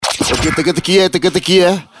Okay, teka-teki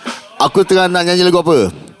Aku tengah nak nyanyi lagu apa?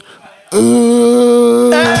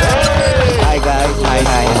 Hi guys, hi.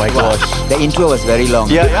 Oh my gosh, The intro was very long.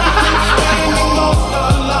 yeah.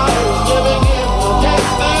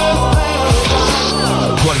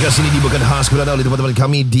 Podcast ini dibawakan khas kepada oleh teman-teman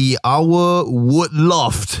kami di Our Wood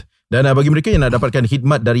Loft. Dan bagi mereka yang nak dapatkan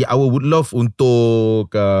khidmat dari Our Wood Loft untuk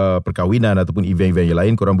perkahwinan ataupun event-event yang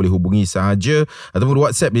lain, korang boleh hubungi sahaja ataupun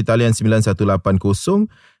WhatsApp di talian 9180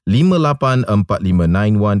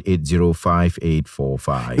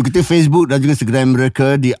 589518058545. Ikuti Facebook dan juga Instagram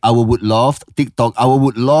mereka di Our Wood Loft, TikTok Our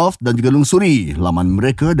Wood Loft dan juga lungsuri laman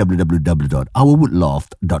mereka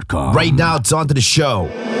www.ourwoodloft.com. Right now, it's on to the show.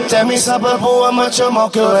 Tell me something, boy, much more,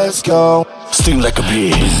 let's go. Sting like a bee,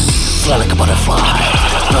 fly like a butterfly,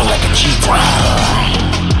 run like a cheetah,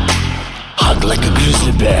 hug like a grizzly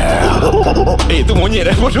bear. Itu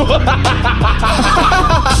monyet bodoh.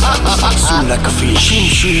 Swim like a fish,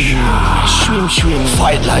 swim,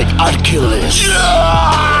 fight like Achilles.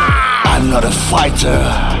 I'm not a fighter,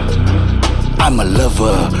 I'm a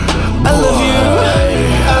lover. I love you,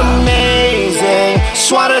 amazing.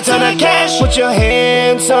 Swat to the cash, put your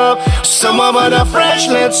hands up. Some of the fresh,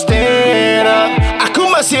 let's stand up. Aku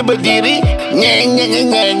masih berdiri. Nye.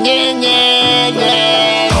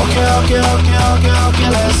 Okay,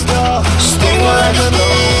 let's go. Sting like a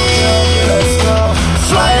bee, let's go.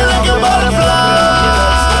 Fly like a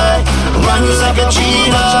butterfly, run like a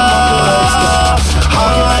cheetah,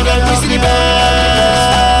 hug like a grizzly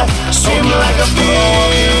bear, swim like a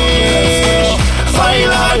fish,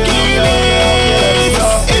 fight like Achilles.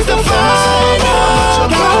 It's the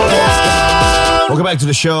final countdown. Welcome back to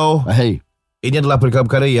the show. Hey, Ini adalah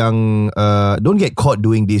perkara-perkara yang don't get caught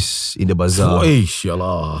doing this in the bazaar.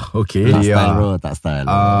 InsyaAllah. Okay. tak style bro, tak style.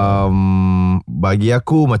 Bagi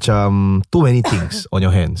aku macam too many things on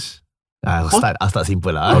your hands. I'll start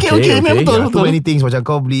simple lah. Okay, betul. Too many things. Macam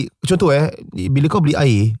kau beli, contoh bila kau beli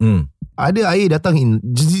air, ada air datang in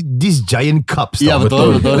this giant cups. Ya,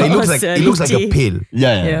 tau. betul. Like, it looks like a pail.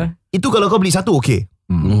 Yeah. Itu kalau kau beli satu, okay.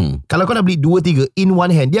 Kalau kau nak beli 2-3 in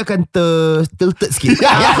one hand, dia akan tilted sikit.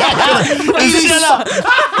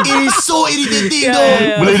 It is so irritating tu.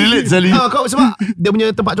 Boleh relate sekali. Kau sebab dia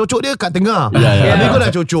punya tempat cocok dia kat tengah. Tapi kau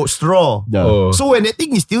nak cocok straw. So when that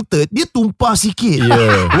thing is tilted, dia tumpah sikit.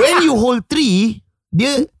 When you hold 3,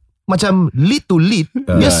 dia macam lid to lid,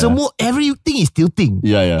 dia semua everything is tilting.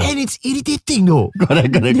 And it's irritating though.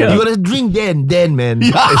 Correct. You gotta drink then man.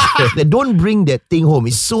 Don't bring that thing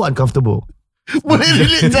home. It's so uncomfortable. Boleh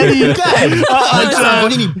relate sekali kan. Kau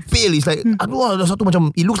ni pail is like, aduh, ada satu macam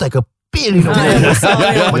it looks like a pail, you know.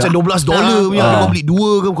 Macam $12 punya. Kau beli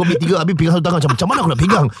 2 ke, kau beli 3, habis pegang satu tangan macam mana aku nak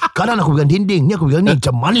pegang? Kadang aku pegang dinding, ni aku pegang ni,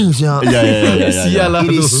 macam mana siap. Sial lah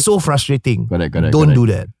It tu. is so frustrating. Correct. Don't do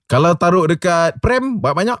that. Kalau taruh dekat pram,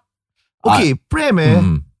 banyak. Okay, pram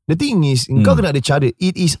the thing is, kau kena ada cara.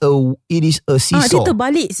 It is a seesaw. Dia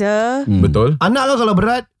terbalik sah. Betul. Anak kau kalau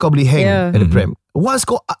berat, kau boleh hang at the pram. Once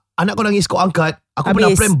anak kau nangis, kau angkat, aku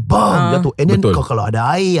pernah pram, bam, jatuh. And then kau kalau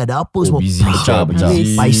ada air, ada apa semua, busy. Pecah.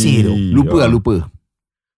 Paisi tu. Lupa.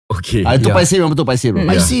 Okay. Itu paisir memang betul paisir bro.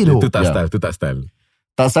 Paisi tu. Itu tak style.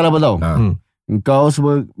 Tak salah apa tau. Engkau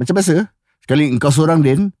semua macam biasa. Sekali engkau seorang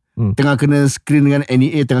Din, tengah kena screen dengan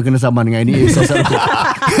NEA, tengah kena saman dengan NEA.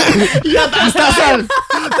 Ya tak style.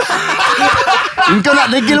 Engkau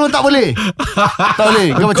nak degil pun tak boleh. Tak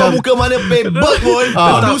boleh. Kau macam muka mana pebet pun,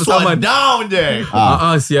 tak do saman. down je.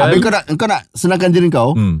 Sial. Habis engkau nak senangkan diri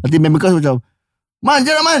kau. Nanti member kau macam, Man,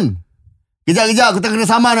 jangan Man. Kejap, aku tengah kena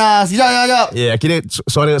saman lah. Sekejap. Ya, kira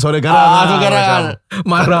suara garang. Suara garang.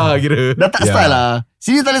 Marah kira. Dah tak style lah.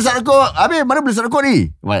 Sini tak boleh start rekod. Habis mana boleh start rekod ni?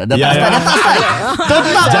 Dah tak style.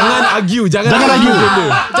 Tetap. Jangan argue. Jangan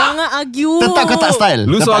argue. Tetap kau tak style.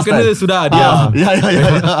 Lu soal kena sudah diam. Ya.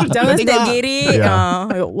 Jangan step gerik. Ya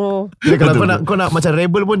Allah. Kira kalau kau nak macam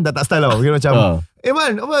rebel pun tak style tau. Kira macam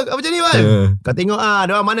Man, apa macam ni Man? Kau tengok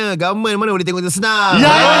dia orang mana, government mana boleh tengok tu senang.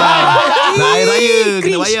 Ya. Nak air raya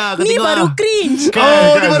kena bayar. Kau Ni tengok baru cringe.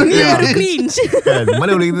 Ni baru cringe.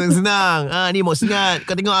 Mana boleh tengok senang. Ni mau sengat.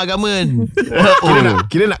 Kau tengok government.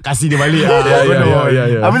 Kira nak kasih dia balik.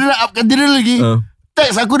 Ya. Habis dia nak upkan diri lagi.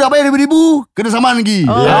 Tax aku dah bayar RM1,000. Kena saman lagi.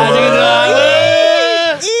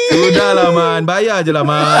 Sudahlah Man, bayar je lah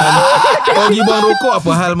Man. Kau pergi buang rokok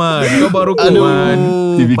apa hal Man? Kau buang rokok Man.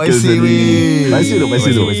 Paisi tu.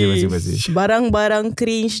 Barang-barang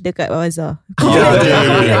cringe dekat bazar.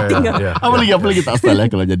 Apa lagi tak style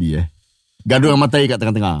kalau jadi gaduh dengan matai kat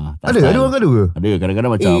tengah-tengah. Ada orang gaduh ke? Ada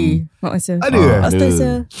kadang-kadang macam Ada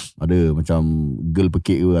ada macam girl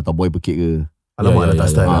pekik ke atau boy pekik ke. Alamak, dah tak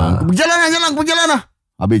style lah. Pergi jalan lah.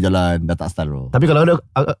 Habis jalan dah tak style bro. Tapi kalau ada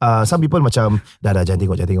some people macam dah jangan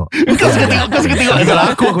tengok. Kau suka tengok. Tapi kalau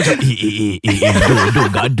aku macam do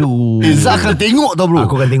gaduh. Zak akan tengok tau bro.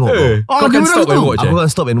 Aku akan tengok. Kau akan stop and watch. Aku akan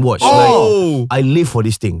stop and watch. Oh. Like, I live for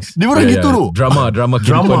these things. Dia orang gitu tu. Drama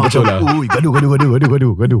betul lah. Ui, gaduh.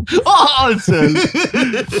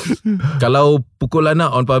 Kalau pukul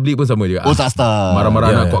anak on public pun sama juga. Oh tak style.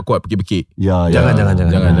 Marah-marah anak Ya. kuat-kuat pekik-pekik. Ya. Jangan.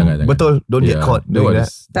 Betul, don't get caught doing that.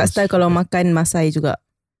 Tak style kalau makan masai juga.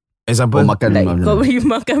 Example, makan Like macam kau mana? bagi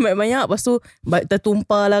makan banyak-banyak, lepas tu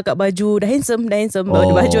tertumpah lah kat baju. Dah handsome.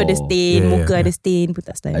 Baju ada stain, muka ada stain pun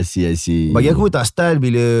tak style. I see. bagi aku tak style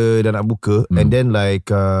bila dah nak buka and then like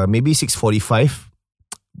maybe 6:45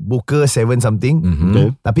 buka 7 something. Okay.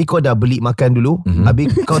 Tapi kau dah beli makan dulu,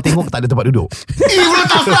 habis kau tengok tak ada tempat duduk.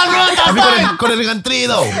 Tapi kau dah dengan tray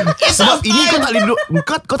tau. Sebab ini kau tak boleh duduk,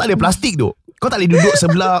 kau tak ada plastik tu. Kau tak boleh duduk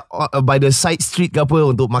sebelah by the side street ke apa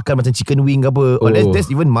untuk makan macam chicken wing ke apa.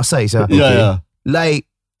 That's even masai sah. Yeah. Like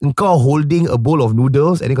kau holding a bowl of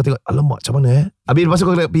noodles and then kau tengok, alamak macam mana Habis lepas tu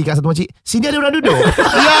kau pergi kat satu makcik, sini ada orang duduk.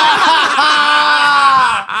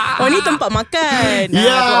 Oh ni tempat makan.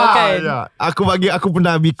 tempat makan. Aku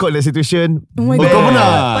pernah be caught in that situation. Oh my Kau god.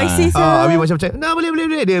 pernah? Spicy sah. Habis macam nah boleh.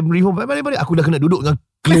 Dia reform balik. Aku dah kena duduk dengan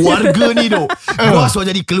keluarga ni duk. Gua so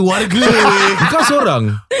jadi keluarga weh. Kau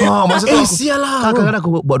seorang? Masa tu aku sialah. kadang-kadang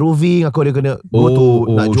aku buat roving, aku ada kena go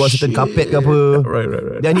to nak jual certain carpet ke apa.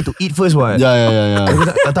 Right. Then I need to eat first what. Ya. Aku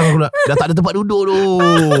datang aku dah tak ada tempat duduk tu.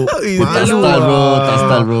 Tak style bro.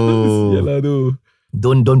 Sialah tu.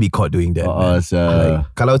 Don't be caught doing that.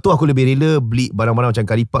 Kalau tu aku lebih rela beli barang-barang macam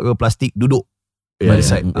karipak ke plastik, duduk by the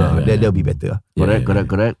side. That'll be better.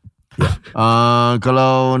 Correct.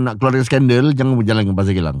 Kalau nak keluar dengan skandal, jangan berjalan dengan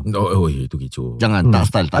Bazar Kelang. Oh, itu kecoh. Jangan, tak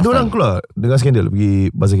style. Ada orang keluar dengan skandal pergi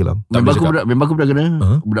Bazar Kelang. Member aku pernah kena.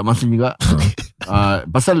 Budak Muslim juga.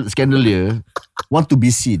 Pasal skandal dia, want to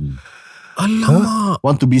be seen. Alamak.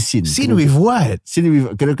 Want to be seen. Seen with what? Seen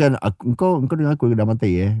with, kirakan kau dengan aku dah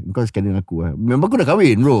mantai Kau skandal dengan aku Memang aku dah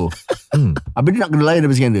kahwin bro. Habis dia nak kena layan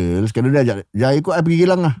dari skandal. Skandal dia ajak, ikut I pergi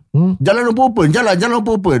Kelang lah. Jalan open. Jalan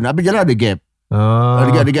open. Habis jalan ada gap.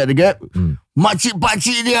 Ada gap.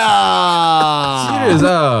 Makcik-pakcik dia. Serius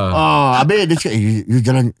lah. Habis dia cakap, you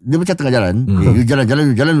jalan. Dia macam tengah jalan. You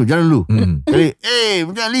jalan dulu. Kali,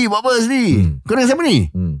 macam Lee buat apa sini? Kau dengan siapa ni?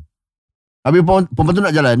 Habis perempuan tu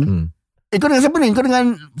nak jalan. Kau dengan siapa ni? Kau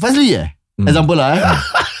dengan Fazli Example lah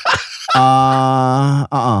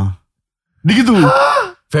Dia gitu.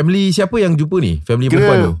 Family siapa yang jumpa ni? Family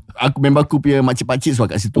perempuan tu? Member aku punya makcik-pakcik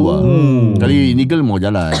sebab kat situ Kali ni girl mau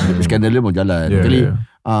jalan. Skandal dia mau jalan. Kali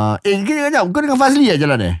kejap, kau dengan Fazli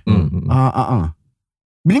jalan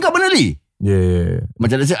Bini kau mana Li?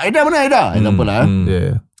 Macam dia cakap, Aida mana Aida? Example lah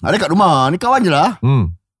ada kat rumah. Ni kawan je lah.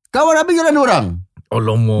 Kawan habis jalan 2 orang.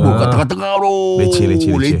 Alamak. Kat tengah bro.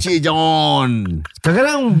 Leceh jangan.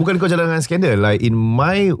 Kadang-kadang bukan kau jalan dengan skandal. Like in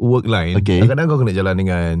my work line, kadang-kadang kau kena jalan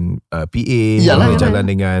dengan PA. Kena jalan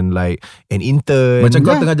dengan like an intern. Macam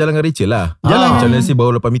kau tengah jalan dengan Rachel lah. Macam Nancy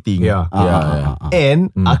baru lepas meeting. And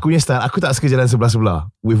aku punya style, aku tak suka jalan sebelah-sebelah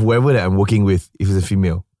with whoever that I'm working with, if it's a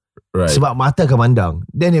female. Right. Sebab mata akan mandang.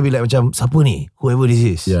 Then they'll be like macam, siapa ni? Whoever this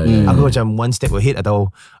is. Aku macam one step ahead,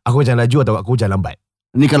 atau aku macam laju, atau aku jalan lambat.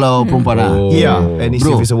 Ni kalau perempuan lah. And it's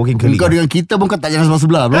if it's a working colleague. Kau dengan kita pun kau tak jalan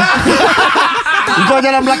sebelah-sebelah bro. Kau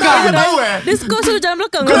jalan belakang. Dia suka suruh jalan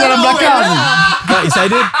belakang. Kau jalan belakang. It's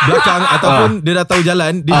either belakang ataupun dia dah tahu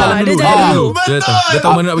jalan, dia jalan dulu. Dia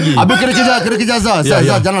tahu mana nak pergi. Habis kena kejar Zah.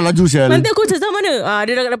 Zah jalan laju sial. Nanti aku cakap mana?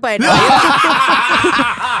 Dia dah kat depan.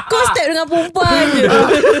 Kau step dengan perempuan je.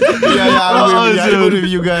 I'm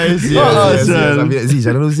with you guys. Z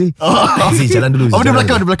jalan dulu Z. Z jalan dulu. Oh dia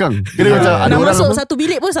belakang. Kena macam ada Nak orang masuk satu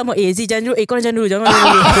bilik pun sama. Z jalan dulu. Kau jalan dulu. Jangan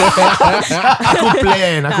dulu. Aku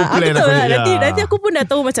plan. Nanti aku pun dah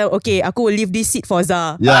tahu macam, okay, aku will leave this seat for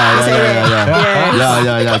Zah. Ya.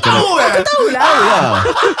 Aku tahu lah.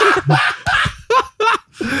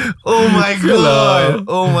 Oh my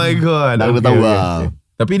god. Aku tahu lah.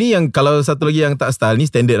 Tapi ni yang kalau satu lagi yang tak style ni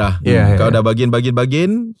standard lah. Kau dah bagian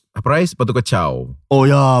price, lepas tu kau caw. Oh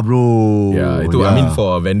ya bro. Itu I mean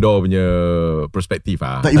for vendor punya perspektif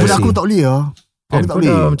lah. Tak, even aku tak boleh lah. Aku tak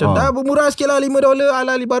boleh. Macam dah bermurah sikit lah, $5.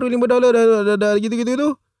 Alah baru $5 dah gitu-gitu tu.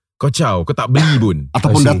 Kau caw, kau tak beli pun.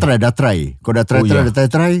 Ataupun dah try. Kau dah try,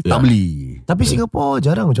 tak beli. Tapi Singapore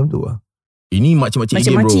jarang macam tu lah. Ini makcik-makcik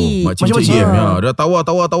game bro. Makcik-makcik game. Dah tawar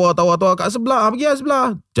kat sebelah. Pergi lah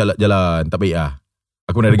sebelah. Jalan. Tak baik lah.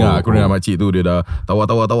 Aku dah dengar makcik tu dia dah tawar.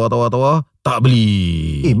 Tak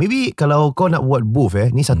beli. Maybe kalau kau nak buat both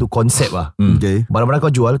ni satu konsep lah. Okay. Barang-barang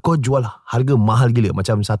kau jual harga mahal gila.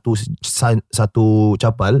 Macam satu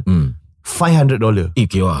capal $500.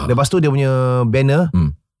 Okay lah. Lepas tu dia punya banner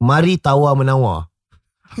mari tawar-menawar.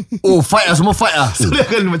 Oh, fight lah, semua fight lah. So dia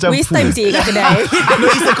akan macam Waste time sih kat kedai. No,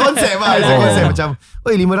 it's a concept lah. It's a concept macam,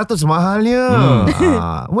 oi 500 mahalnya.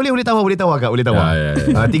 Boleh tawar kak, boleh tawar.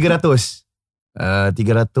 300. 300.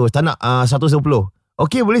 Tak nak 120.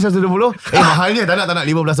 Okey, boleh 120. Mahalnya tak nak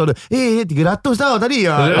 $15. 300 tau tadi.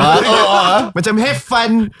 Macam have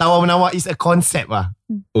fun. Tawar-menawar is a concept lah.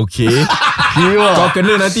 Okay. Kau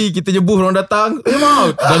kena nanti kita jebuh orang datang. Mau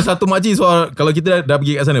dalam satu majlis soal kalau kita dah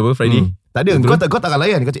pergi kat sana apa Friday. Tak ada. Kau takkan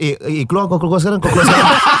layan. Kau cakap, keluar sekarang. Kau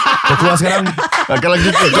keluar sekarang. Kalau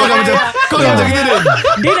gitu kau kan macam gitu dia.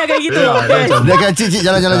 Dia nak kayak gitu. Dia akan cik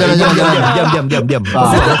jalan. Diam.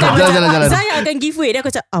 Jalan. Saya akan give way. Dia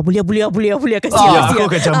akan cakap boleh kasih. Aku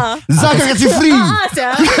akan macam Zak akan kasih free.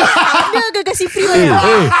 Dia akan kasih free banyak.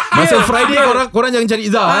 Masa Friday korang jangan cari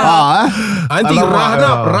Zah. Nanti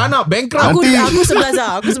run up bankrupt. Aku sebelah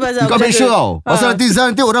Zah. Kau make sure tau. Pasal nanti Zah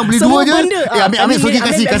nanti orang beli semua 2 je. benda. Ambil sokin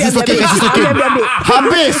kasih sokin. Ambil.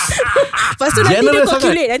 Habis. Lepas tu nanti dia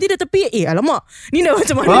calculate. Nanti dia tepi. Alamak, ni dah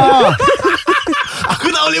macam mana?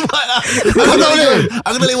 Aku tak boleh buat lah.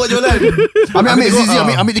 Aku tak boleh buat jualan. Ambil Zizi.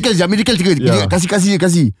 Ambil dekel 3.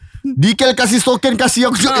 Kasih. Dekel kasih token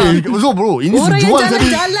kasih aku cakap. So bro, ini orang jual yang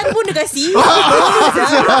tadi. jalan pun dia kasih.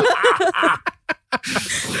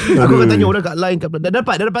 Aku akan tanya orang kat line dah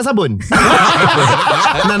dapat sabun.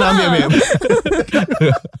 Nak ambil.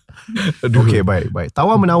 Okay, baik.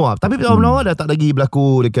 Tawar-menawar. Tapi tawar-menawar dah tak lagi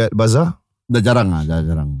berlaku dekat bazar. Dah jarang.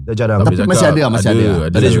 Tapi masih ada.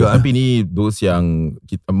 Ada juga. Tapi ni those yang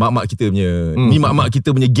mak-mak kita punya. Ni mak-mak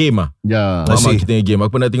kita punya game lah. Ya. Mak-mak kita punya game.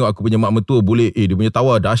 Aku pernah tengok aku punya mak mertua boleh dia punya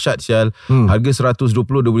tawar dahsyat sial. Harga 120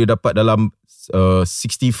 dia boleh dapat dalam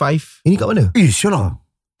 65. Ini kat mana? Syalah.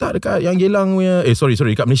 Tak, dekat yang Gelang punya. Sorry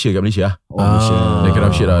dekat Malaysia lah. Malaysia. Dekat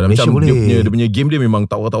Malaysia lah. Malaysia Macam boleh. dia punya game dia memang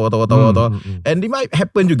tawar. And it might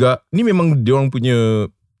happen juga. Ni memang dia orang punya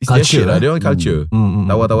culture lah. Dia orang culture.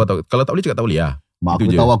 Tawar. Kalau tak boleh cakap tak boleh lah. Mak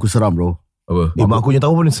aku tahu aku seram bro. Apa? Mak aku punya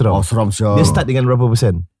tawar pun seram. Seram sial. Dia start dengan berapa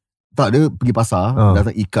persen? Tak, dia pergi pasar,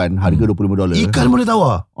 datang ikan, harga $25. Ikan boleh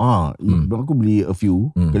tawar? Aku beli a few.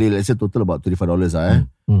 Kali let's say total about $25 lah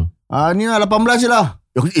ni lah 18 je lah.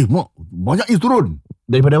 Aku mak, banyak turun.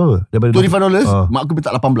 Daripada apa? Daripada $25, mak aku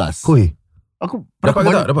minta 18. Koi. Aku dapat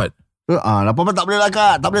ke tak? Dapat? 18 tak boleh lah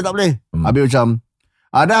kak. Tak boleh. Habis macam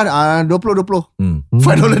ada 20.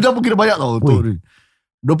 $5 dah mungkin banyak tau. 20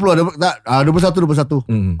 tak 21.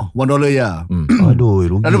 $1 ya. Aduh,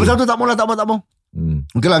 rugi. 21 tak mau.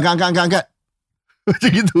 Okey lah, angkat.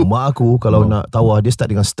 Macam gitu. Mak aku kalau nak tawar dia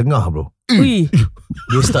start dengan setengah bro. Dia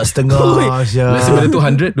start setengah. Let's say benda tu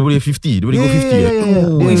 100, dia boleh 50. Dia boleh go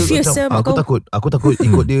 50. Aku takut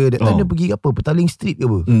ikut dia. That time dia pergi apa, Petaling Street ke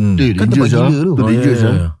apa. Kan tempat gila tu.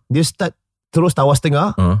 Dia start terus tawar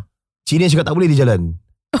setengah. Cina cakap tak boleh dia jalan.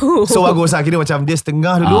 So bagus lah. Kira macam dia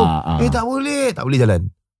setengah dulu. Tak boleh jalan.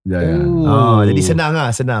 Jadi senang.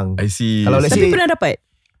 I see. Kalau let's say, tapi pernah dapat?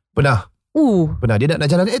 Pernah. Dia nak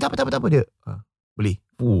jalan. Tak apa dia beli.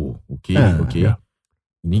 Okay.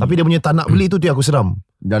 Tapi dia punya tak nak beli tu aku seram.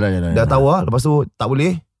 Dah tawar. Lepas tu tak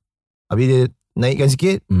boleh. Habis dia naikkan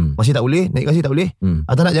sikit. Masih tak boleh. Naikkan sikit tak boleh.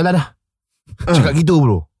 Tak nak jalan dah. Cakap gitu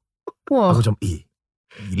bro. Aku macam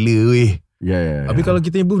gila weh. Tapi kalau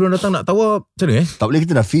kita ibu orang datang nak tawar macam mana Tak boleh,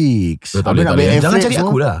 kita dah fix. Tak boleh. Jangan cari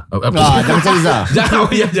aku lah. Jangan cari Zah.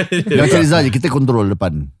 Jangan cari Zah je. Kita kontrol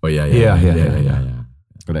depan. Ya.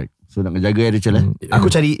 Correct. So nak jaga Rachel Aku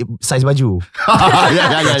cari saiz baju.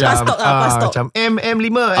 Pas stok. Macam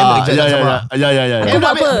M5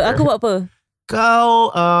 Aku buat apa?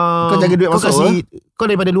 Kau jaga duit kau masuk kasih, kau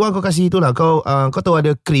daripada luar kau kasih itulah. Kau tahu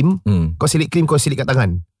ada krim. Kau silik krim, kau silik kat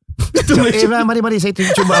tangan. Mari saya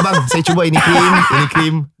cuba abang. Saya cuba ini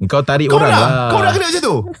krim. Kau tarik orang lah. Kau dah kena macam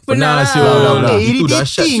tu? Pernah Sul. Itu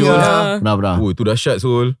dahsyat Sul. Pernah. Itu dahsyat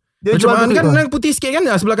Sul. Dia macam jual kan putih sikit kan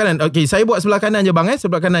sebelah kanan. Okay, saya buat sebelah kanan je bang.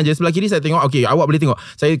 Sebelah kanan je. Sebelah kiri saya tengok. Okay, awak boleh tengok.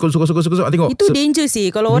 Saya kosok tengok. Itu danger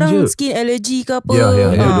sih. Kalau orang skin allergy ke apa.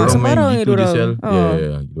 Sembarang gitu dia.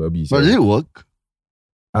 Gitu habis. But does it work?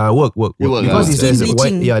 Work. Because there's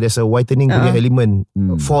a whitening punya element.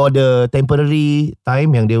 For the temporary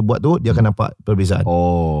time yang dia buat tu, dia akan nampak perbezaan.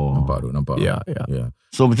 Nampak. Ya.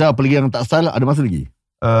 So macam apa lagi yang tak style, ada masa lagi?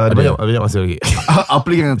 Banyak masa lagi. Apa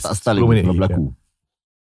lagi yang tak style lagi kalau berlaku?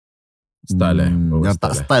 Style yang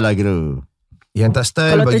tak style lah kira. Yang tak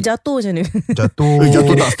style kalau terjatuh macam mana?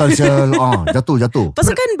 Jatuh tak style sial. Jatuh.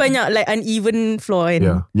 Pasal kan banyak like uneven floor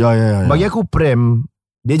kan. Ya. Bagi aku pram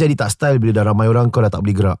dia jadi tak style bila dah ramai orang kau dah tak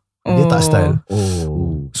boleh gerak. Dia tak style.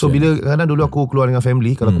 So bila kadang dulu aku keluar dengan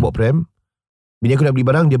family, kalau aku bawa pram, bila aku nak beli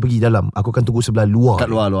barang dia pergi dalam, aku akan tunggu sebelah luar.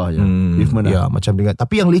 Kat luar ya. Ya, macam dengan.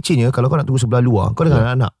 Tapi yang lecehnya kalau kau nak tunggu sebelah luar, kau dengan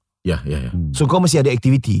anak-anak. Ya. So kau mesti ada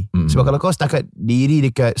aktiviti. Sebab kalau kau setakat diri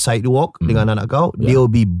dekat sidewalk dengan anak kau, they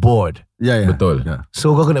will be bored. Ya. Betul.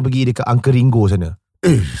 So kau kena pergi dekat Angka Ringo sana.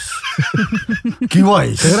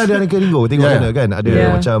 Kiwai. Sekarang ada Angka Ringo tengok sana kan. Ada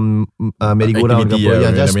macam merry-go-round ke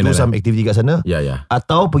apa. Just do some activity kat sana. Ya.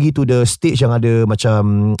 Atau pergi to the stage yang ada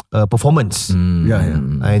macam performance.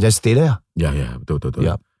 Just stay there. Ya. Betul.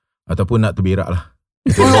 Ya. Ataupun nak terberak lah.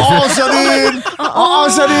 Syadin.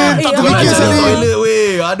 Tak terfikir Syadin. Toilet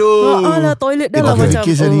weh. Aduh. Lah toilet dah lah macam.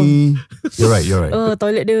 You're right.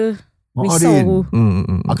 Toilet dia risau aku.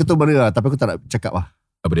 Aku tu mana lah, tapi aku tak nak cakap lah.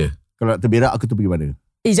 Apa dia? Kalau nak terberak, aku tu pergi mana?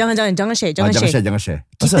 Jangan share. Jangan share.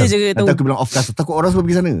 Kita je tahu. Nanti aku bilang off cast. Takut orang semua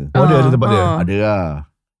pergi sana. Ada tempat dia. Ada lah.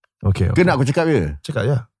 Okay. Ke nak aku cakap je? Cakap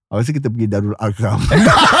je. Aku rasa kita pergi Darul Arkam.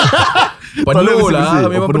 Penuh lah.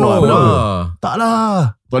 Memang penuh lah. Tak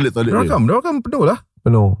lah. Toilet dia. Dorang penuh lah.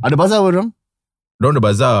 Penuh. Ada bazar orang? Diorang ada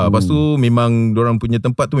bazar. Lepas tu memang diorang punya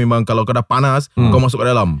tempat tu memang kalau kau dah panas, kau masuk ke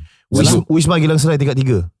dalam. Wisma Gilang Serai tingkat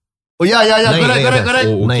 3. Oh ya. Correct.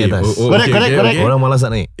 Naik atas. Correct. Orang malas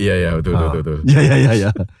nak naik. Ya, betul. Ya.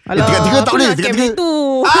 Tingkat 3 tak boleh. Tingkat 3.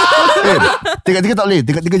 Tingkat 3 tak boleh.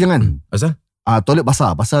 Tingkat 3 jangan. Asal? Toilet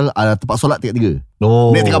basah. Pasal tempat solat tingkat 3. Oh.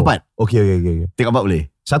 Naik tingkat 4. Okay. Tingkat 4 boleh.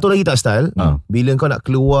 Satu lagi tak style. Bila kau nak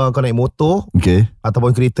keluar, kau naik motor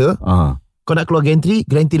ataupun kereta, kau nak keluar gantry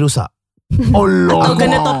rosak. Kau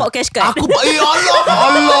kena top up cash card.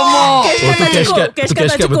 Alamak. Tu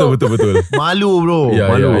cash card betul. Malu bro.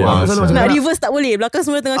 Malu. Nak reverse tak boleh. Belakang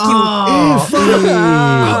semua tengah queue.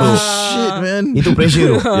 Shit man. Itu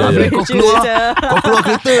pressure tu. Kau keluar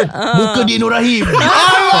kereta, muka dia Nur Rahim.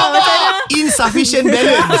 Insufficient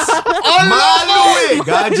balance. Malu weh.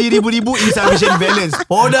 Gaji ribu-ribu, insufficient balance.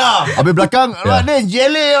 Poda. Habis belakang ni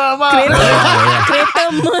jelly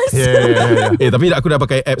Kereta mes. Tapi aku dah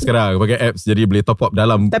pakai apps sekarang. Pakai apps jadi boleh top up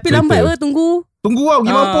dalam Tapi kereta. lambat apa tunggu. Tunggu lah.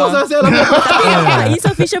 Pergi mampus lah saya lambat. Tapi nampak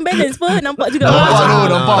insufficient balance pun. Nampak juga.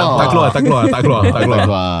 Nampak. Tak keluar.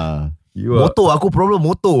 Motor aku problem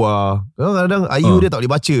motor lah. Kadang-kadang IU dia tak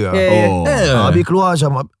boleh baca lah. Habis keluar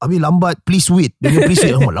macam Habis lambat. Please wait. Dia punya please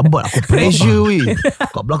wait lambat. Aku pressure weh.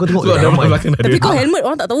 Kat belakang tengok lambat. Tapi kau helmet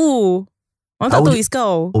orang tak tahu. Orang tak tahu is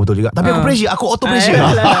kau. Oh betul juga. Tapi aku pressure. Aku auto pressure.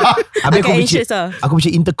 Habis aku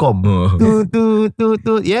macam intercom. Tu.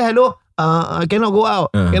 Yeah hello. Cannot go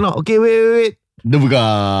out. Cannot. Okay wait. Dia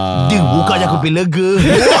buka je aku pergi lega.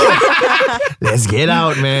 Let's get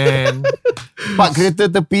out man. Park kereta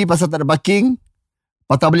tepi pasal tak ada parking.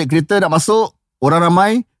 Patah balik kereta nak masuk, orang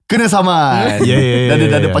ramai, kena saman. Dan dia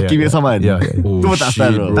dah ada parking yang saman. Tu pun tak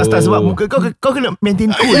style bro. Tak style sebab muka kau kena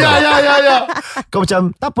maintain cool. Ya. Kau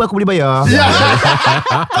macam tak apa aku boleh bayar.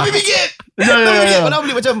 Tapi fikir. Kau nak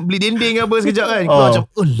beli dinding apa sekejap kan. Kau macam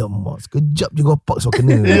alamak sekejap je kau park so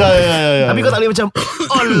kena. Tapi kau tak boleh macam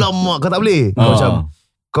alamak kau tak boleh.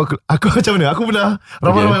 Kau macam aku macam mana? Aku pernah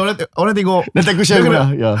ramai-ramai orang tengok. Nanti aku share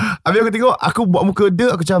pernah. Habis aku tengok, aku buat muka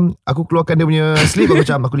dia, aku macam aku keluarkan dia punya slip, aku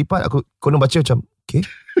macam aku lipat, aku konon baca macam okay.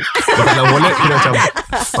 Aku tak dalam wallet, kena macam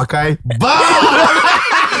pakai Macam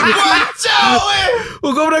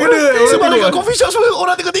kau pernah kena. Sebab dekat coffee shop semua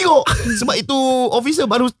orang tengok. Sebab itu officer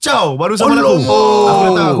baru sama aku. Aku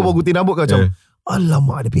datang, aku bawa gunting rambut kau macam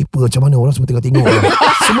alamak ada paper macam mana orang semua tengok.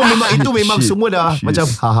 Semua memang semua dah macam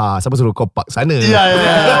siapa suruh kau park sana. Ya.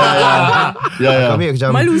 Kami macam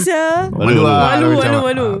Malu sia. Malu.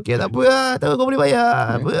 Okay tak apa lah. Tahu kau boleh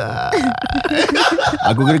bayar.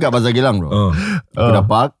 Aku kena kat Bazar Gilang bro. Aku dah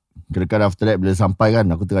park. Kira-kira after that bila sampai kan,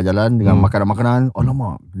 aku tengah jalan dengan makanan-makanan.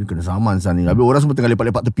 Alamak, dia kena saman sana ni. Habis orang semua tengah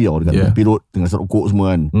lepak-lepak tepi tau, dekat tepi road, tengah serokok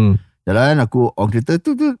semua kan. Jalan aku on kereta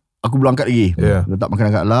tu aku belum angkat lagi. Letak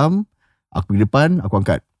makanan kat dalam, aku pergi depan, aku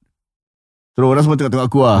angkat. Terus orang semua tengok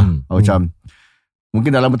aku lah. Aku macam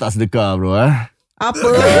mungkin dah lama tak sedekah bro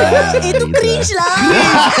Apa? Itu cringe lah.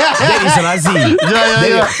 That is Razi.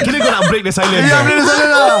 Ya. Kira kau nak break the silence. Ya, break the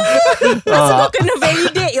silence lah. So kau kena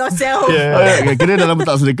validate yourself. Kira dah lama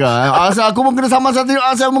tak sedekah. Asal aku pun kena saman satu.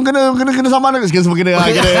 Asal pun kena saman. Sekian semua kena.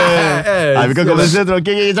 Because kau mesti terus.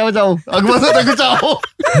 Okay, caw. Aku masuk aku caw.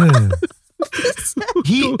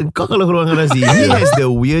 Kau kalau keluar dengan Razi, he has the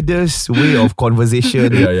weirdest way of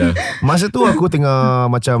conversation. Masa tu aku tengah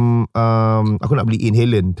macam aku nak beli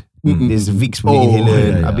inhalant. This Vicks punya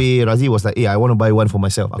inhalant. Habis Razi was like, I want to buy one for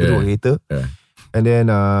myself. Aku tengok kereta. And then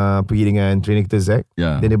pergi dengan trainer kita Zack.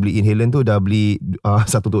 Then dia beli inhalant tu. Dah beli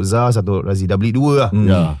satu untuk Zah, satu untuk Razi. Dah beli 2 lah.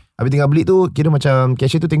 Habis tengah beli tu, kira macam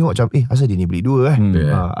cashier tu tengok macam asal dia ni beli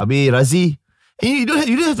 2 habis Razi, you don't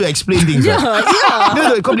have to explain things.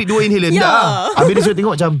 Kau beli 2 inhalant dah. Habis dia suruh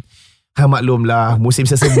tengok macam maklum lah, musim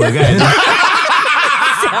sesama kan.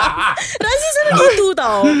 Razi selalu gitu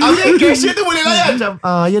tau. Habis cashier tu boleh layan macam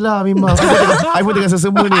yelah memang I pun tengah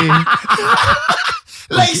sesama ni.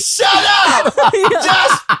 Like shut up.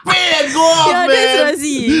 Just pay and go off, Yeah, that's man.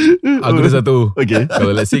 Razi. Aku ada satu. Okay.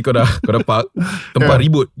 Kalau let's say kau dah park tempat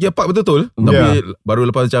ribut. Ya park betul-betul. Tapi baru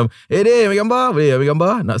lepas macam Dek ambil gambar. Boleh ambil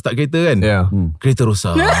gambar. Nak start kereta kan. Kereta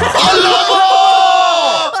rosak.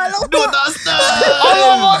 Duh, tak start.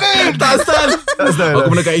 Tak start.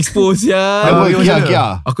 Aku pernah kat expose ya. Apa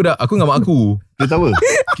Kia? Aku dengan mak aku. Kereta apa?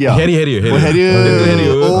 Kia. Harrier. Oh, Harrier. Dia tu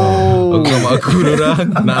Harrier. Oh. Aku dengan mak aku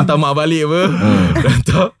dorang nak hantar mak balik apa.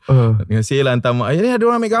 Hantar. Dengan saya lah hantar mak. Ya ada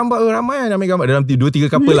orang ambil gambar. Ramai yang ambil gambar. Dalam 2-3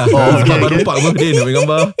 couple lah. Sebab baru park apa dia nak ambil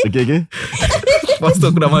gambar. Okay. Lepas tu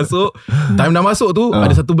aku dah masuk. Time dah masuk tu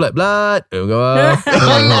ada satu blood. Gambar.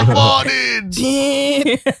 Alamak ni.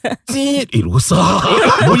 Cit. Rosak.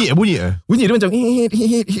 Bunyi Bunyi dia macam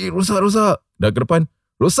rosak. Dah ke depan.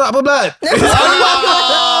 Rosak apa blood?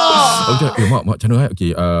 Aku cakap mak macam mana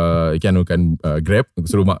okay, Ikan akan grab. Aku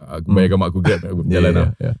suruh mak, aku bayarkan mak aku grab jalan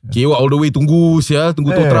lah. Kewak all the way. Tunggu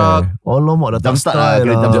tow truck. Alamak dah Jump start lah.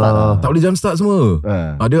 Tak boleh jump start semua.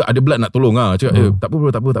 Ada blood nak tolong lah. Cakap tak apa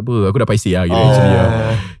bro, tak apa. Aku dah paisi lah actually,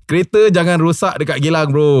 Kereta jangan rosak dekat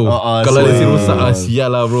Gelang bro. Kalau lesi rosak lah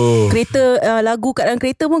sial lah bro. Kereta lagu kat dalam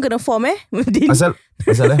kereta pun kena form Asal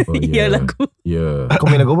Ya lagu. Ya. Kau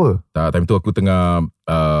main lagu apa? Tak, time tu aku tengah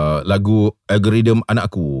lagu algorithm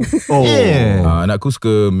anak aku. Anak aku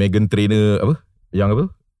suka Meghan Trainor apa? Yang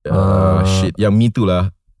apa? Shit, yang Me Too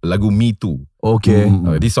lah. Lagu Me Too. Okay.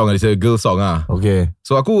 This song is a girl song lah. Okay.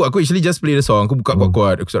 So aku actually just play the song. Aku buka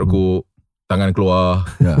kuat-kuat. Aku start aku tangan keluar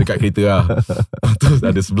dekat kereta lah. Terus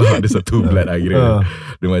ada sebelah ada satu blood lah kira.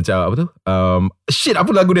 Dia macam apa tu? Shit,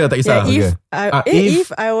 apa lagu dia tak kisah.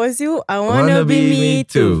 If I was you, I wanna be me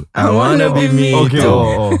too. I wanna be me Okay.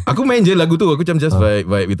 too. Aku main je lagu tu. Aku macam just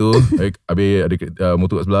vibe itu. Habis ada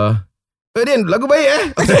motor kat sebelah. Din, lagu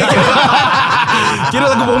baik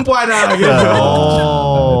Kira lagu perempuan lah itu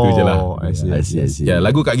je lah. I see. Ya,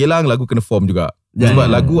 lagu kat Gelang, lagu kena form juga. Sebab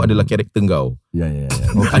lagu adalah karakter kau. Yeah.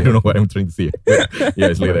 I don't know what I'm trying to say.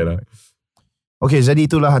 It's like that lah. Okay, jadi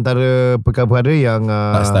itulah antara perkara-perkara yang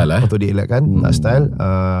tak style untuk dielakkan. Tak style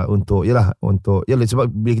untuk sebab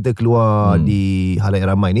bila kita keluar di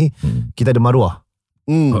halayak ramai ni, kita ada maruah.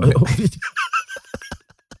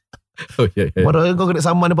 Maruah kau kena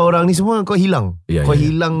saman depan orang ni semua, kau hilang. Kau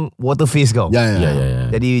hilang water face kau.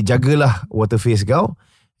 Jadi jagalah water face kau.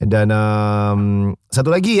 Dan satu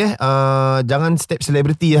lagi jangan step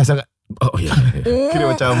celebrity lah sangat. Kira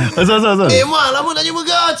macam Asal mak lama nak jumpa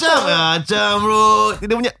kau. Macam bro,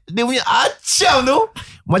 Dia punya acam tu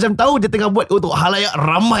macam tahu dia tengah buat untuk halayak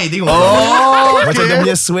ramai tengok. Macam dia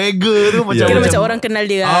punya swagger tu macam orang kenal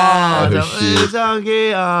dia. Macam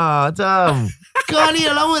kau ni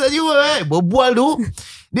dah lama tak jumpa berbual tu.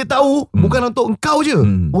 Dia tahu bukan untuk engkau je,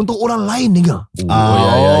 untuk orang lain dengar.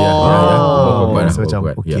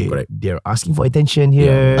 Macam okay, they're asking for attention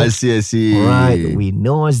here. I see. Alright, we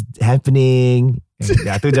know what's happening.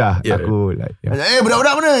 Tu je aku like.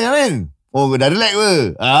 Budak-budak mana yang lain? Oh, dah relax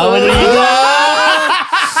ke? Macam gitu.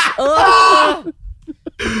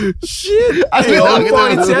 Shit. On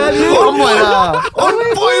point lah. On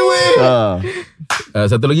point weh.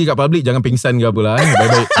 Satu lagi kat public, jangan pingsan ke apa lah.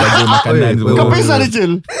 Baik-baik jaga makanan semua. Kau pingsan dia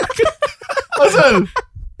Cil? Asal?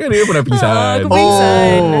 Kan dia pernah pingsan. Aku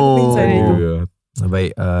pingsan itu.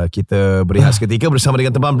 Baik, kita berehat seketika bersama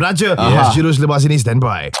dengan teman belajar. Jurus lepas ini stand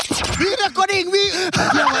by. We recording,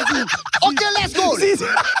 okay, let's go.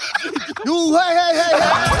 You, hey.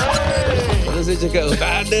 Kalau saya cakap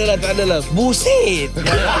tak ada lah. Buset.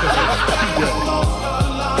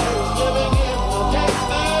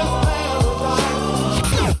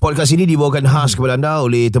 Podcast ini dibawakan khas kepada anda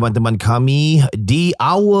oleh teman-teman kami di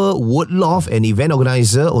Our Woodloft and Event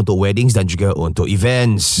Organizer untuk weddings dan juga untuk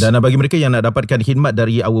events. Dan bagi mereka yang nak dapatkan khidmat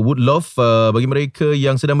dari Our Woodloft, bagi mereka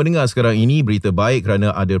yang sedang mendengar sekarang ini, berita baik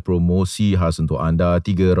kerana ada promosi khas untuk anda,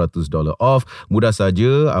 $300 off. Mudah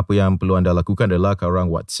saja, apa yang perlu anda lakukan adalah korang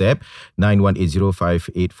WhatsApp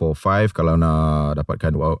 91805845 kalau nak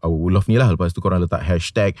dapatkan Our Woodloft ni lah. Lepas tu korang letak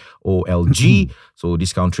hashtag OLG. So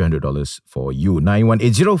discount $300 for you.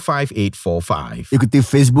 91805845. Ikuti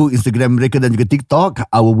Facebook, Instagram mereka dan juga TikTok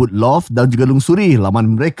Our Woodloft, dan juga lungsuri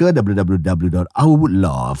laman mereka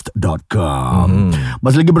www.ourwoodloft.com.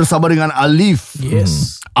 Masih lagi bersama dengan Alif.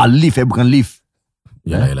 Yes. Alif bukan Leaf.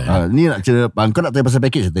 Yalah. Ni nak cerita, kau nak tanya pasal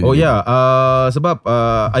package tadi? Oh ya, sebab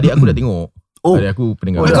adik aku dah tengok. Adik aku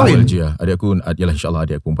pendengar OLG lah. Adik aku, yalah insyaAllah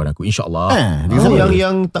adik aku perempuan aku, insyaAllah.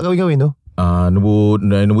 Yang tak kahwin-kahwin tu? Nombor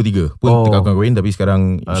 3 pun tengah kahwin, tapi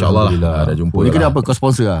sekarang insyaAllah lah dah jumpa. Ni kenapa kau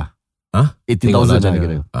sponsor lah? 18,000 lah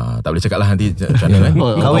kira. Tak boleh cakap lah nanti macam mana kan.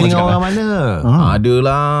 Kahwin dengan orang mana?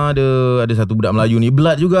 Ada satu budak Melayu ni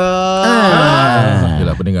blood juga.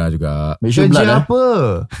 Yalah pendengar juga. Kerja apa?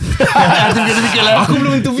 Aku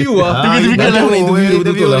belum interview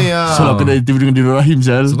Interview ni. So lah kena interview dengan Dino Rahim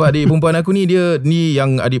Sal. Sebab adik perempuan aku ni, dia ni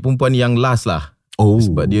yang adik perempuan yang last lah.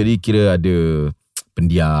 Sebab dia ni kira ada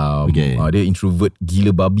pendiam. Dia introvert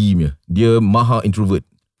gila babi punya. Dia maha introvert.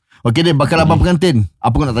 Okay deh, bakal abang pengantin.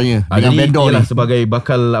 Apa kau nak tanya? Dengan vendor ni. Sebagai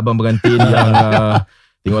bakal abang pengantin yang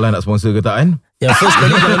tengoklah nak sponsor ke tak kan. Yang first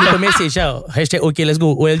kali jangan lupa message tau. #okay let's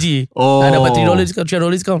go OLG. Dapat $3 discount,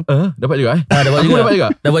 $3 discount. Dapat juga Dapat Aku juga.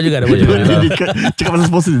 dapat juga. Cakap pasal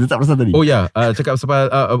sponsor dia tak pasal tadi. Cakap pasal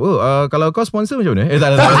kalau kau sponsor macam mana?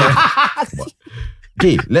 Tak.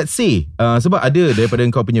 Okay, let's say sebab ada daripada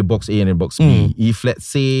kau punya box A dan box B. If let's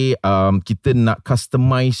say kita nak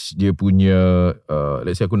customize dia punya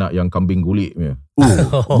let's say aku nak yang kambing golek punya.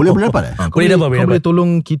 Boleh dapat Boleh dapat. Kau boleh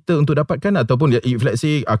tolong kita untuk dapatkan, ataupun if let's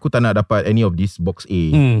say aku tak nak dapat any of this box A,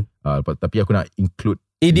 tapi aku nak include.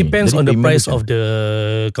 It depends on the price of the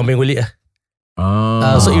kambing golek lah.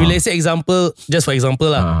 So if let's say just for example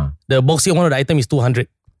lah, the box A one of the item is 200.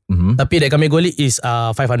 Tapi that kambing golek is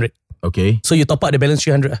 500. Okay. So you top up the balance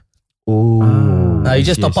 300 lah. You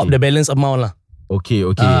just top up the balance amount lah. Okay.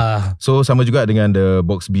 So sama juga dengan the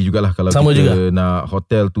box B jugalah. Kalau sama kita juga nak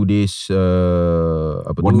hotel 2 days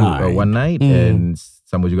one night and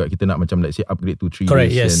sama juga kita nak macam let's say upgrade to 3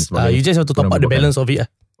 correct, days. Yes. You just have to top up the balance of it lah.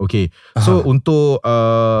 Okay. So untuk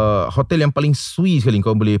hotel yang paling sui sekali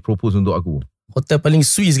kau boleh propose untuk aku? Hotel paling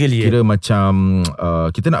sui sekali. Kira macam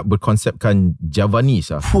kita nak berkonsepkan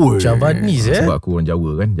Javanese lah. Javanese sebab aku orang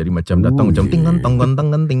Jawa kan. Jadi macam datang macam tinggan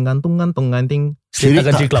ting. Syirik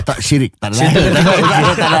Country Club. Tak syirik. Tak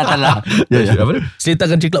lah. Seletar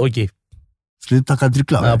Country Club okay. Seletar Country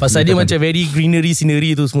Club. Pasal dia macam very greenery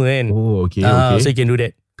scenery tu semua kan. Okay. So you can do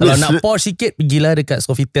that. Kalau nak posh sikit, pergilah dekat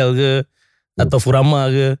Sofitel ke atau Furama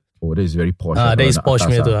ke. That is very posh. That is posh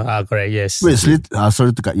punya tu. Correct, yes. Wait,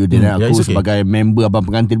 sorry to cut you Din. Aku sebagai member abang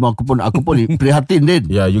pengantin pun aku pun prihatin Din.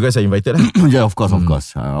 Yeah, you guys are invited lah. Yeah, of course.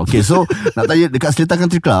 Okay, so nak tanya dekat Seletar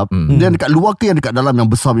Country Club, dia dekat luar ke yang dekat dalam yang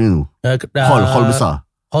besar punya tu? Hall besar.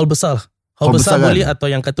 Hall besar kan? Boleh atau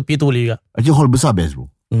yang kat tepi tu boleh juga. Actually hall besar best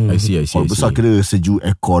bro. I see. Hall besar kira sejuk,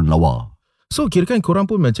 aircon, lawa. So kira kan korang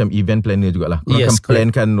pun macam event planner jugalah. Korang akan plan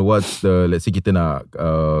kan what's the, let's say kita nak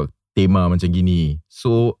tema macam gini.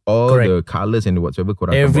 So all the colours and whatsoever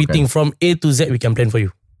korang everything from A to Z we can plan for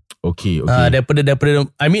you. Okay. Daripada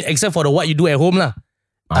I mean except for what you do at home lah.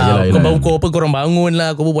 Kau korang bangun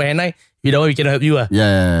lah, kau buat hand that one we can help you lah.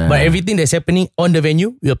 Yeah. But everything that's happening on the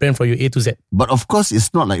venue we'll plan for you A to Z. But of course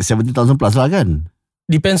it's not like 70,000 plus lah kan.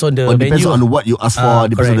 Depends on the venue. Depends on what you ask for.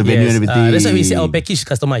 Depends on the venue and everything. That's why we say our package is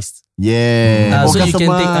customized. Yeah. So you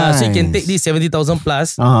can take this 70,000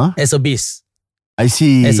 plus as a base. I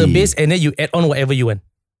see. As a base, and then you add on whatever you want.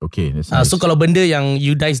 Okay, that's nice. So kalau benda yang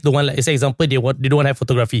you guys don't want, like say example they don't want to have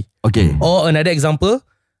photography. Okay. Or another example,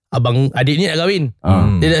 abang adik ni nak kahwin.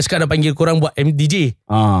 Dia nak cakap nak panggil korang buat DJ.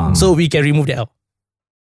 So we can remove that out.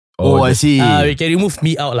 I see. We can remove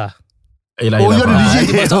me out lah. You're the DJ.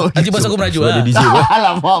 Nanti pasal aku merajuk lah.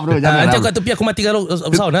 Alamak bro, jangan. Nanti aku kat tepi aku matikan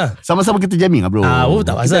sound lah. Sama-sama kita jamming lah bro.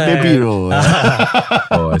 Tak pasal. Kita happy bro.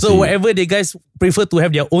 So whatever they guys prefer to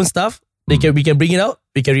have their own stuff, we can bring it out,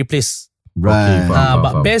 we can replace. Right.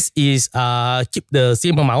 But best is keep the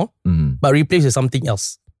same amount, but replace with something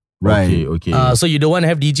else. Right. Okay. So you don't want to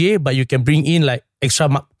have DJ, but you can bring in like extra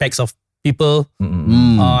packs of people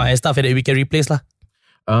and stuff that we can replace lah.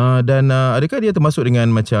 Dan adakah dia termasuk dengan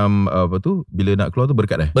macam apa tu, bila nak keluar tu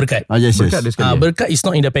berkat? Berkat. Yes. Berkat is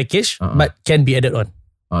not in the package, but can be added on.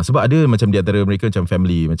 Sebab ada macam di antara mereka macam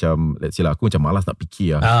family, macam let's say lah, aku macam malas nak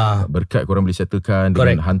fikir lah. Berkat korang boleh settlekan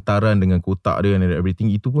dengan hantaran, dengan kotak dia and everything,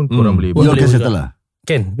 itu pun korang boleh settle lah.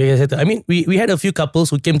 Can settle. I mean we had a few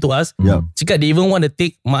couples who came to us. Cakap they even want to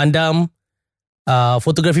take mak andam,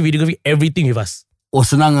 photography, videography, everything with us.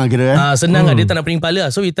 Senang lah kira senang lah, dia tak nak pening kepala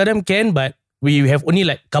lah. So we tell them can, but we have only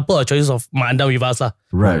like couple of choices of mak andam with us lah.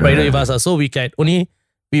 Right. With us lah. So we can only,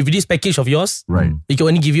 with this package of yours, we can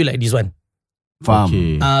only give you like this one. Faham.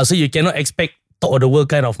 So you cannot expect top of the world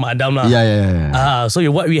kind of mak andam lah. Yeah. So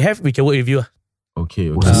what we have, we can work with you lah. Okay.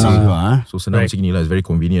 So senang macam ni lah. It's very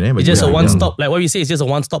convenient. It's just a one stop. Like what we say, it's just a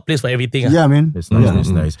one stop place for everything. Yeah, man. It's nice.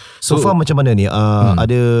 It's nice. So far macam mana ni?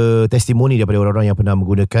 Ada testimoni daripada orang-orang yang pernah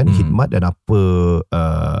menggunakan khidmat dan apa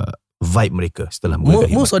vibe mereka setelah menggunakan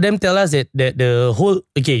khidmat? Most of them tell us that the whole,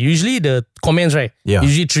 usually the comments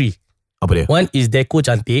usually 3. Apa dia? One is deco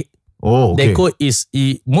cantik. Okay. Deco is,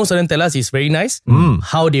 most of them tell us is very nice.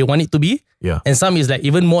 How they want it to be. Yeah. And some is like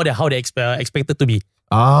even more than how they expected to be.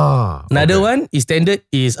 Another one is standard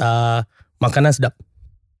is makanan sedap.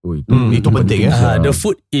 Itu penting The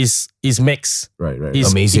food is max. Right.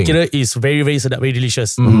 Amazing. Kira is very very sedap, very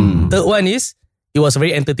delicious. Third one is it was a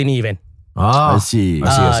very entertaining event. I see.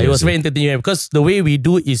 It was very entertaining because the way we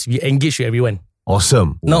do is we engage with everyone.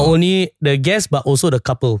 Awesome. Not only the guests but also the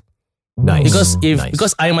couple. Nice. Because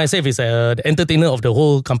I myself is the entertainer of the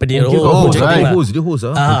whole company. The Oh, whole project right. thing Dia host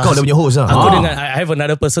Kau dah punya host Aku dengan I have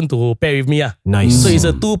another person to pair with me Nice. So it's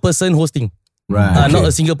a 2-person hosting. Right. Not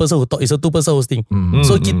a single person who talk. It's a 2-person hosting.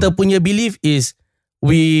 So kita punya belief is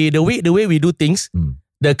the way we do things,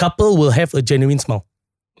 the couple will have a genuine smile.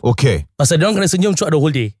 Okay. Pasal diorang kena senyum throughout the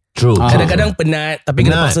whole day. True. Kadang-kadang penat tapi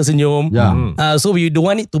kena paksa senyum. So we don't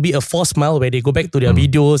want it to be a forced smile where they go back to their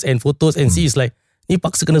videos and photos and see it's like ni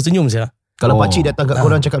paksa kena senyum saja. Kalau pakcik datang kat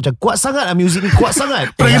korang cakap macam kuat sangat lah muzik ni, kuat sangat.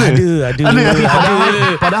 Ada.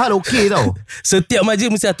 Padahal okey tau. Setiap majlis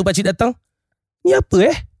mesti satu pakcik datang. Ni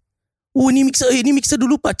apa ni mixer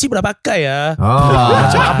dulu pakcik pernah pakai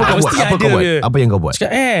Macam apa kau buat? Apa yang kau buat?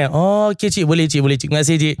 Cakap okay cik, boleh cik. Terima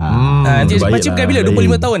kasih cik. Nanti pakcik pakai bila?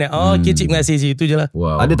 25 tahun okay cik, terima kasih cik. Itu je lah.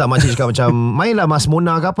 Ada tak makcik cakap macam mainlah Mas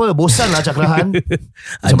Mona ke apa, bosan lah Cakrahan?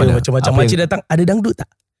 Ada macam-macam makcik datang. Ada dangdut tak?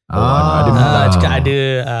 Cakap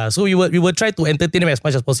ada. So we will try to entertain them as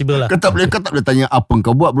much as possible lah. Kau tak boleh tanya apa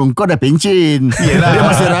kau buat belum, kau dah pencen. Dia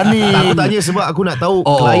masih running. Aku tanya sebab aku nak tahu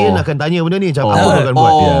klien akan tanya benda ni macam apa kau akan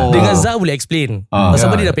buat. Dengan Zah boleh explain.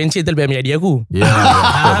 Pasal dia dah pencen, dia lebih ambil hadiah aku.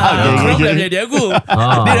 Kau boleh ambil hadiah aku.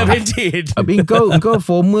 Dia dah pencen. Tapi kau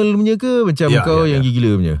formal punya ke macam kau yang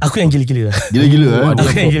gila punya? Aku yang gila-gila. Gila-gila.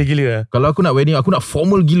 Aku yang gila-gila. Kalau aku nak wedding, aku nak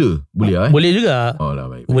formal gila. Boleh Boleh juga.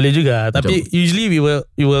 Baik. Boleh juga. Tapi usually we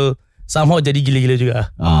will somehow jadi gila-gila juga.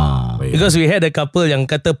 Because we had a couple yang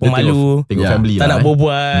kata pemalu, tengok family tak lah, nak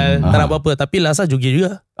berbual, tak nak apa-apa. Tapi Lasa joget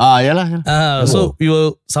juga. Yalah. So we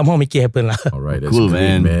will somehow make it happen lah. Alright, that's Cool,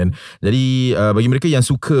 great, man. man. Jadi bagi mereka yang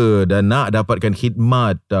suka dan nak dapatkan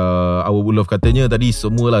khidmat Our Wood Love, katanya tadi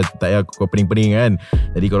semualah tak payah kau pening-pening kan.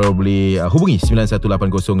 Jadi korang boleh hubungi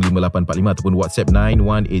 91805845 ataupun WhatsApp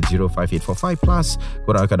 91805845 plus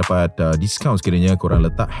korang akan dapat diskaun sekiranya korang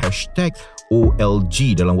letak hashtag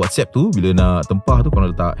OLG dalam WhatsApp tu. Bila nak tempah tu korang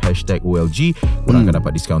letak hashtag OLG, korang akan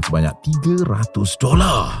dapat diskaun sebanyak $300.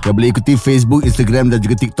 Kau boleh ikuti Facebook, Instagram dan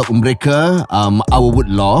juga TikTok mereka, Our Wood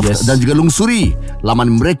Loft, dan juga lungsuri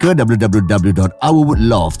laman mereka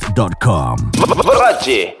www.ourwoodloft.com.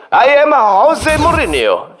 Beraci, I am Jose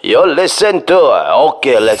Mourinho. You listen to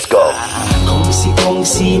Okay, let's go.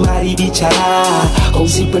 Kongsi, mari bicara.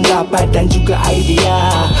 Kongsi pendapat dan juga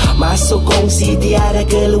idea. Masuk kongsi, tiada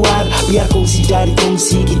keluar. Biar kongsi dari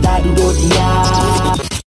kongsi, kita duduk diam.